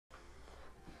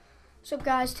What's up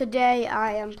guys, today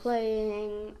I am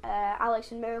playing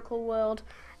Alex in Miracle World.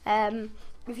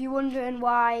 If you're wondering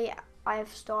why I've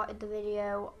started the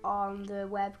video on the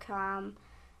webcam,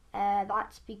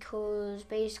 that's because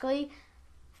basically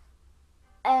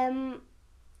I've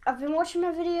been watching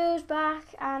my videos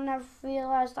back and I've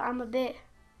realised that I'm a bit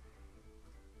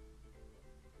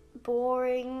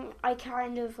boring. I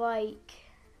kind of like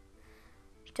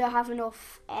to have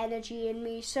enough energy in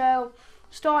me, so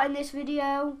starting this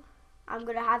video I'm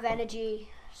gonna have energy,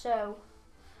 so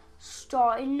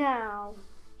starting now.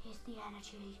 Here's the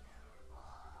energy.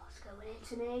 Oh, it's going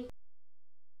into me.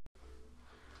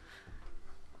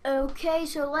 Okay,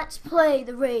 so let's play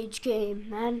the rage game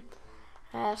then.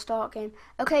 Start game.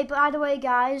 Okay, by the way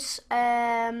guys,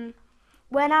 when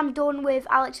I'm done with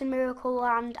Alex in Miracle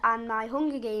Land and my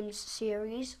Hunger Games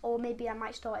series, or maybe I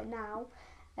might start it now,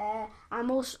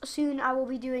 soon I will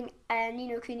be doing Ni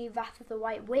no Kuni Wrath of the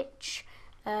White Witch.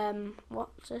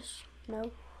 What's this?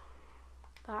 No.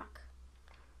 Back.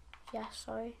 Yes,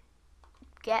 sorry.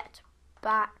 Get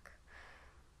back.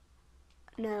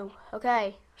 No.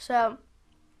 Okay, so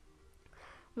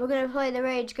we're gonna play the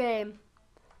rage game.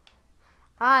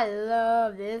 I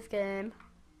love this game.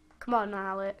 Come on,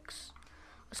 Alex.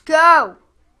 Let's go!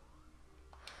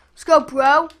 Let's go,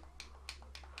 bro!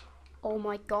 Oh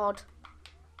my god.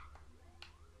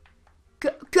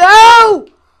 Go!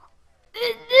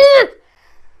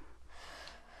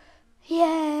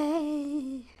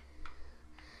 Yay!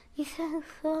 It's so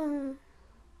fun.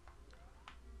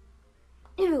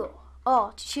 Ew.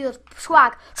 Oh, she was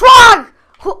swag. Swag!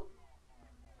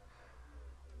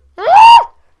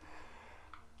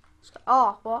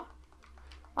 Oh, what?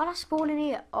 Why did I spawn in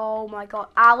here? Oh my god.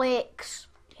 Alex!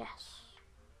 Yes.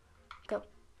 Go.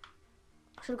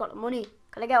 I should have got the money.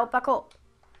 Can I get back up?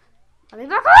 Let me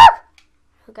back up!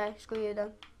 Okay, screw you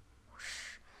then.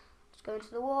 Let's go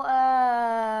into the water.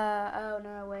 Oh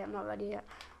no, wait, I'm not ready yet.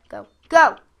 Go.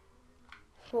 Go!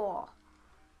 Whoa.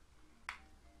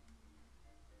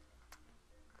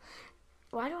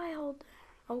 Why do I hold?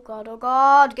 Oh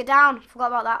god, get down. Forgot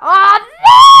about that. Oh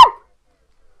no!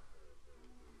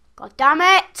 God damn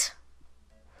it!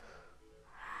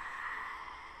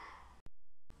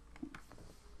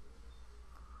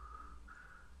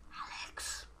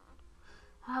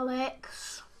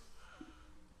 Alex.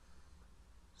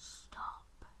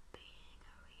 Stop being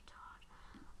a retard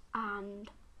and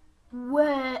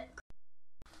work.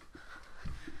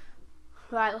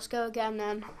 Right, let's go again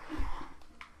then.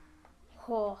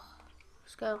 Oh,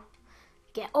 let's go.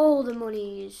 Get all the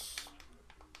monies.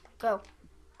 Go.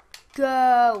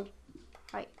 Go.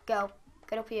 Right, go.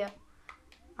 Get up here.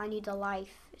 I need a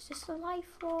life. Is this the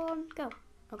life one? Go.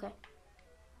 Okay.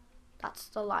 That's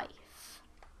the life.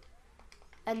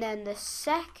 And then the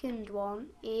second one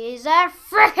is a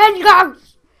freaking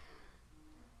ghost.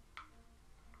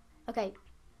 Okay.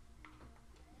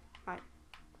 Right.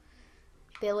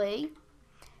 Billy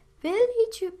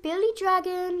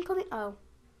Dragon, come here. Oh.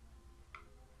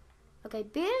 Okay,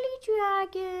 Billy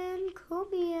Dragon,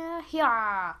 come here.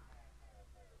 Here.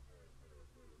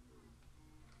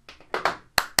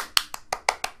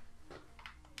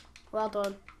 Well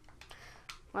done.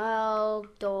 Well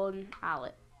done,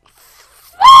 Alex.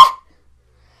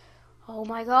 Oh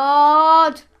my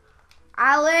god!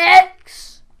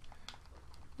 Alex!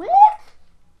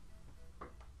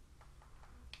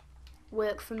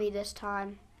 Work for me this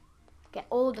time. Get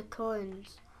all the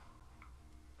coins.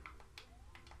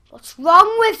 What's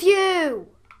wrong with you?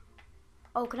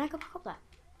 Oh, can I go back up there?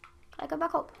 Can I go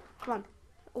back up? Come on.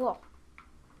 What?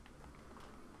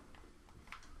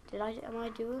 Am I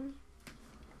doing?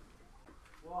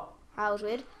 What? That was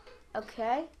weird.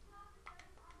 Okay.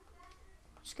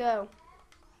 Let's go.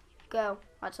 Go.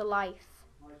 That's a life.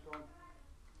 Nice one.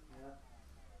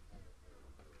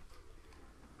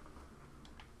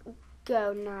 Yeah.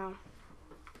 Go now.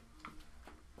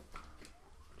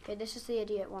 Okay, this is the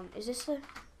idiot one. Is this the...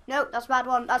 No, that's a bad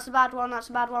one. That's a bad one. That's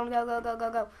a bad one. Go, go, go, go,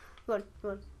 go. Run,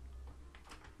 run.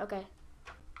 Okay.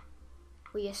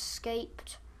 We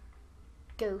escaped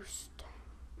ghost.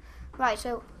 Right,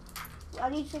 so I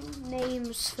need some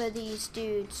names for these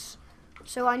dudes.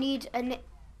 So I need a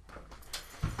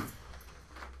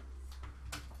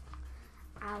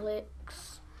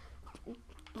Alex.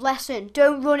 Lesson,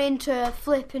 don't run into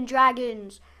flipping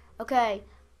dragons. Okay,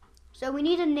 so we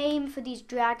need a name for these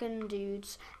dragon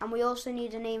dudes, and we also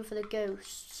need a name for the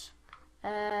ghosts.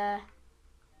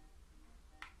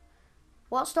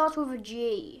 What starts with a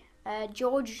G?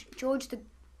 George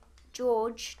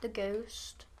the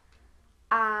ghost,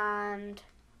 and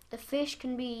the fish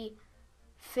can be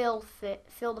Phil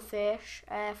the fish.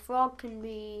 Frog can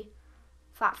be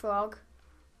Fat Frog.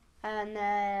 And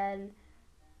then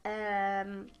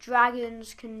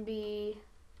dragons can be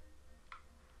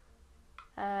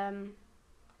let's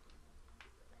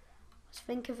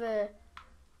think of a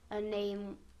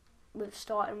name with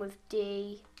starting with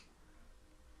D.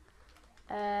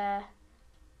 Yes,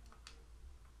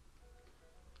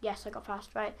 I got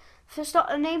fast, right. So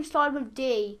a name starting with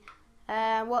D.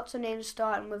 What's a name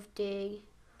starting with D?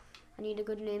 I need a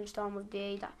good name starting with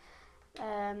D.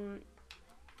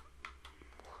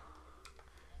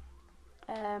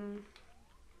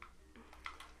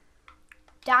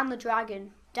 Dan the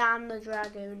Dragon. Dan the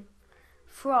Dragon.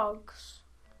 Frogs.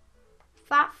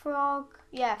 Fat Frog.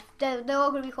 Yeah, they're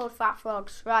all going to be called Fat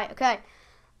Frogs. Right, okay.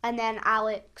 And then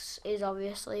Alex is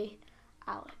obviously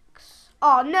Alex.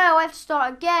 Oh no, I have to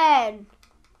start again.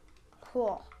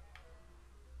 Whoa.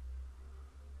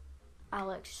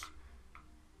 Alex,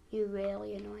 you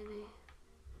really annoy me.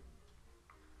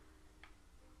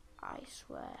 I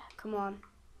swear. Come on.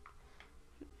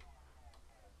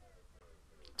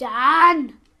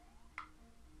 Dan!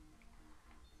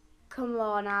 Come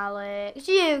on, Alex.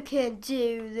 You can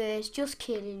do this. Just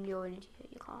kidding, you're an idiot.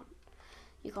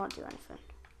 You can't do anything.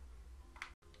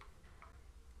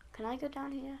 Can I go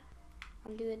down here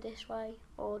and do it this way?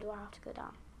 Or do I have to go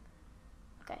down?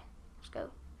 Okay, let's go.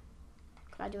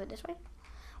 Can I do it this way?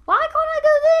 Why can't I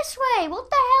go this way? What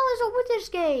the hell is up with this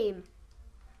game?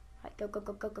 Right, go, go,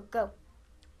 go, go, go, go.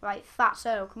 Right,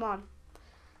 Fatso, come on.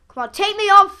 Come on, take me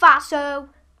on, Fatso.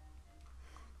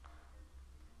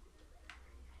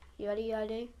 You ready, you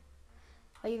ready?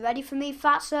 Are you ready for me,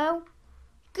 Fatso?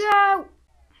 Go!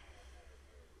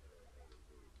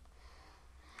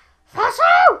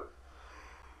 Fatso!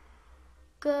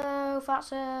 Go,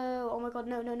 Fatso. Oh my god,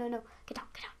 no, no, no, no. Get down,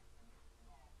 get down.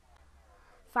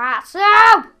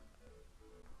 Fatso!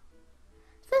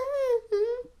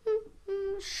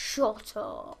 Shut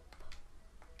up.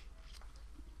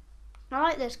 I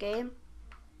like this game,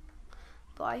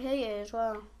 but I hate it as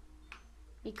well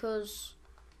because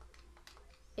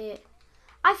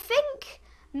I think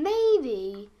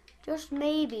maybe, just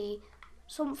maybe,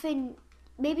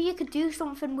 maybe you could do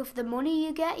something with the money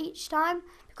you get each time,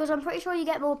 because I'm pretty sure you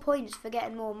get more points for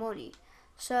getting more money.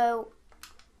 So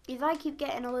if I keep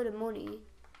getting a load of money,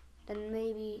 then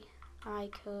maybe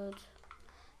I could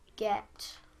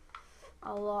get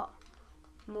a lot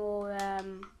more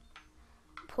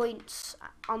points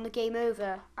on the game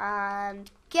over. And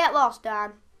get lost,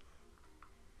 Dan.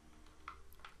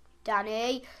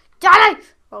 Danny!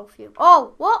 Oh, phew.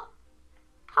 Oh, what?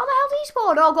 How the hell did he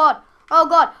spawn? Oh god! Oh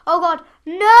god! Oh god!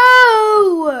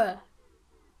 No!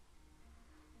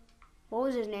 What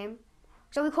was his name?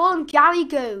 So we call him Gary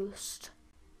Ghost.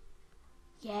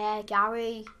 Yeah,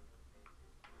 Gary.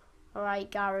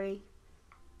 Alright, Gary.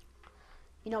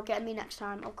 You're not getting me next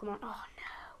time. Oh, come on. Oh, no.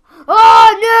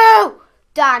 Oh, no!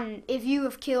 Dan, if you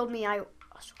have killed me, oh,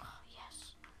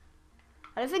 yes.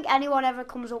 I don't think anyone ever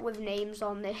comes up with names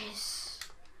on this.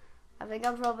 I think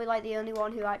I'm probably like the only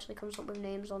one who actually comes up with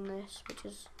names on this, which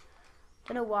is, I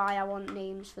don't know why I want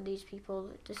names for these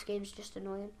people. This game's just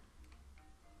annoying.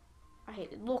 I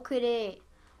hate it. Look at it.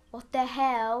 What the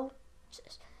hell?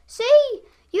 See?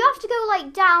 You have to go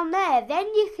like down there, then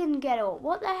you can get up.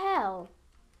 What the hell?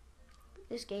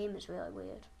 This game is really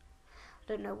weird. I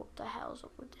don't know what the hell's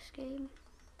up with this game.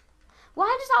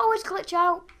 Why does that always glitch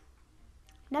out?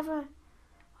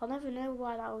 I'll never know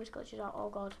why that always glitches out. Oh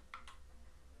god.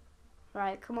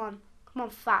 Right, come on. Come on,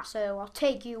 Fatso. I'll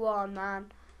take you on,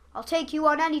 man. I'll take you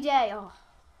on any day. Oh.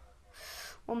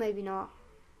 Or maybe not.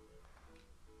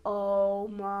 Oh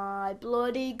my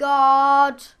bloody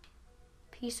god.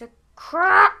 Piece of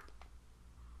crap.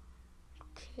 I'll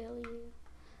kill you.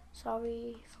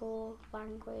 Sorry for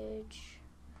language.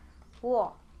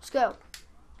 Whoa. Let's go.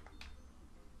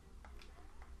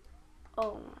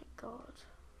 Oh my god.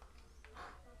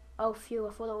 Oh phew,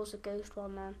 I thought that was the ghost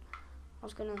one then. I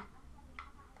was gonna...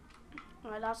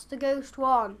 Right, that's the ghost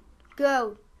one.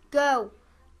 Go. Go.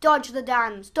 Dodge the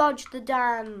dams. Dodge the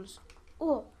dams.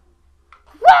 Oh.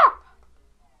 What?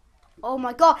 Oh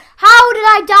my god. How did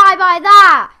I die by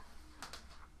that?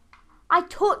 I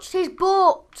touched his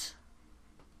butt.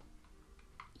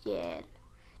 Yeah.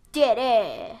 Dead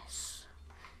ass.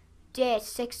 Dead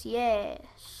 6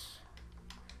 years.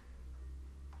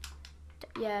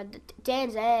 Yeah,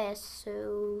 Dan's ass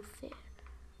so fit.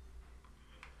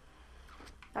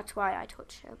 That's why I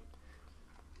touch him.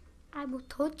 I will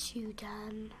touch you,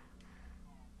 Dan.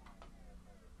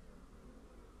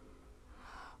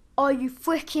 Are you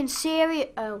freaking serious?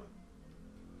 Oh.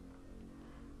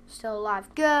 Still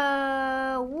alive.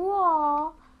 Go.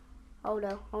 Whoa. Oh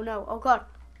no. Oh no. Oh god.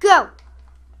 Go.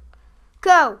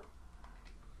 Go.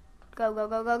 Go, go,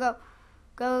 go, go, go.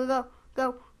 Go, go,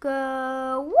 go,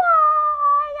 go.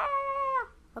 Wah!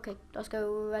 Okay, let's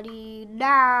go. Ready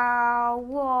now.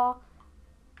 Wah.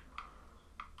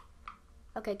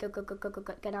 Okay, go, go, go, go, go,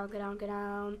 go. Get down, get down, get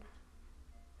down.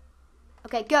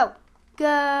 Okay, go.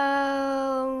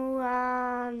 Go.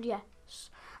 And yes.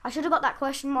 I should have got that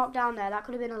question mark down there. That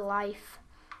could have been a life.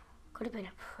 Could have been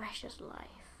a precious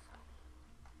life.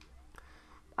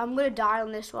 I'm going to die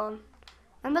on this one.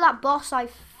 Remember that boss I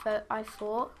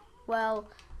fought? Well,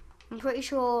 I'm pretty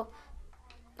sure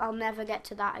I'll never get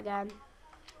to that again.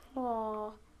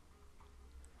 Oh,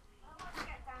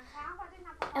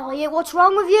 Elliot, what's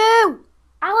wrong with you?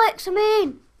 Alex, I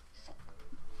mean.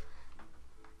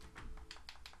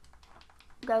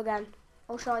 Go again.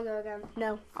 Or shall I go again?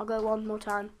 No, I'll go one more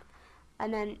time.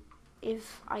 And then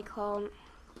if I can't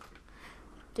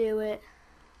do it,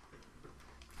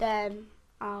 then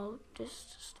I'll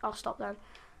stop then.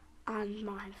 And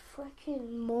my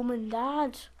freaking mum and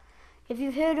dad. If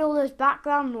you've heard all those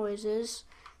background noises,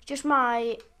 just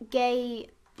my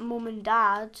gay mum and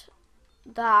dad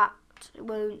that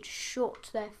won't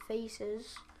shut their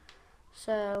faces.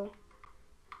 So,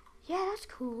 yeah, that's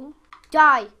cool.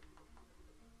 Die!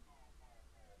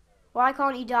 Why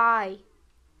can't he die?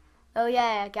 Oh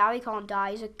yeah, Gary can't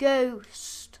die. He's a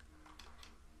ghost.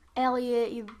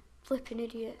 Elliot, you flipping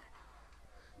idiot.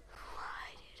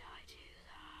 Why did I do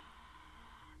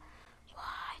that?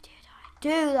 Why did I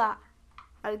do that?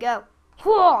 There we go.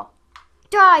 Whoa!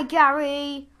 Die,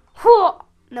 Gary! Whoa!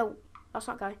 No, that's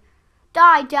not Gary.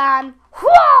 Die, Dan!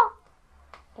 Whoa!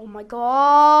 Oh my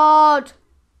god!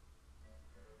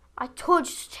 I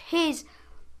touched his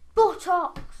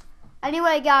buttocks.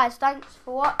 Anyway, guys, thanks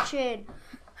for watching.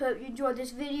 Hope you enjoyed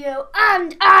this video,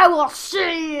 and I will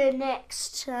see you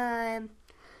next time.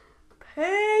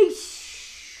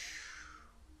 Peace.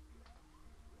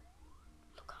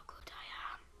 Look how good I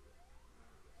am.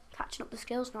 Catching up the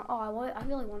skills now. Oh, I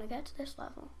really want to get to this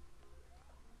level.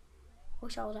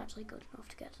 Wish I was actually good enough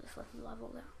to get to the flipping level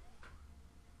there.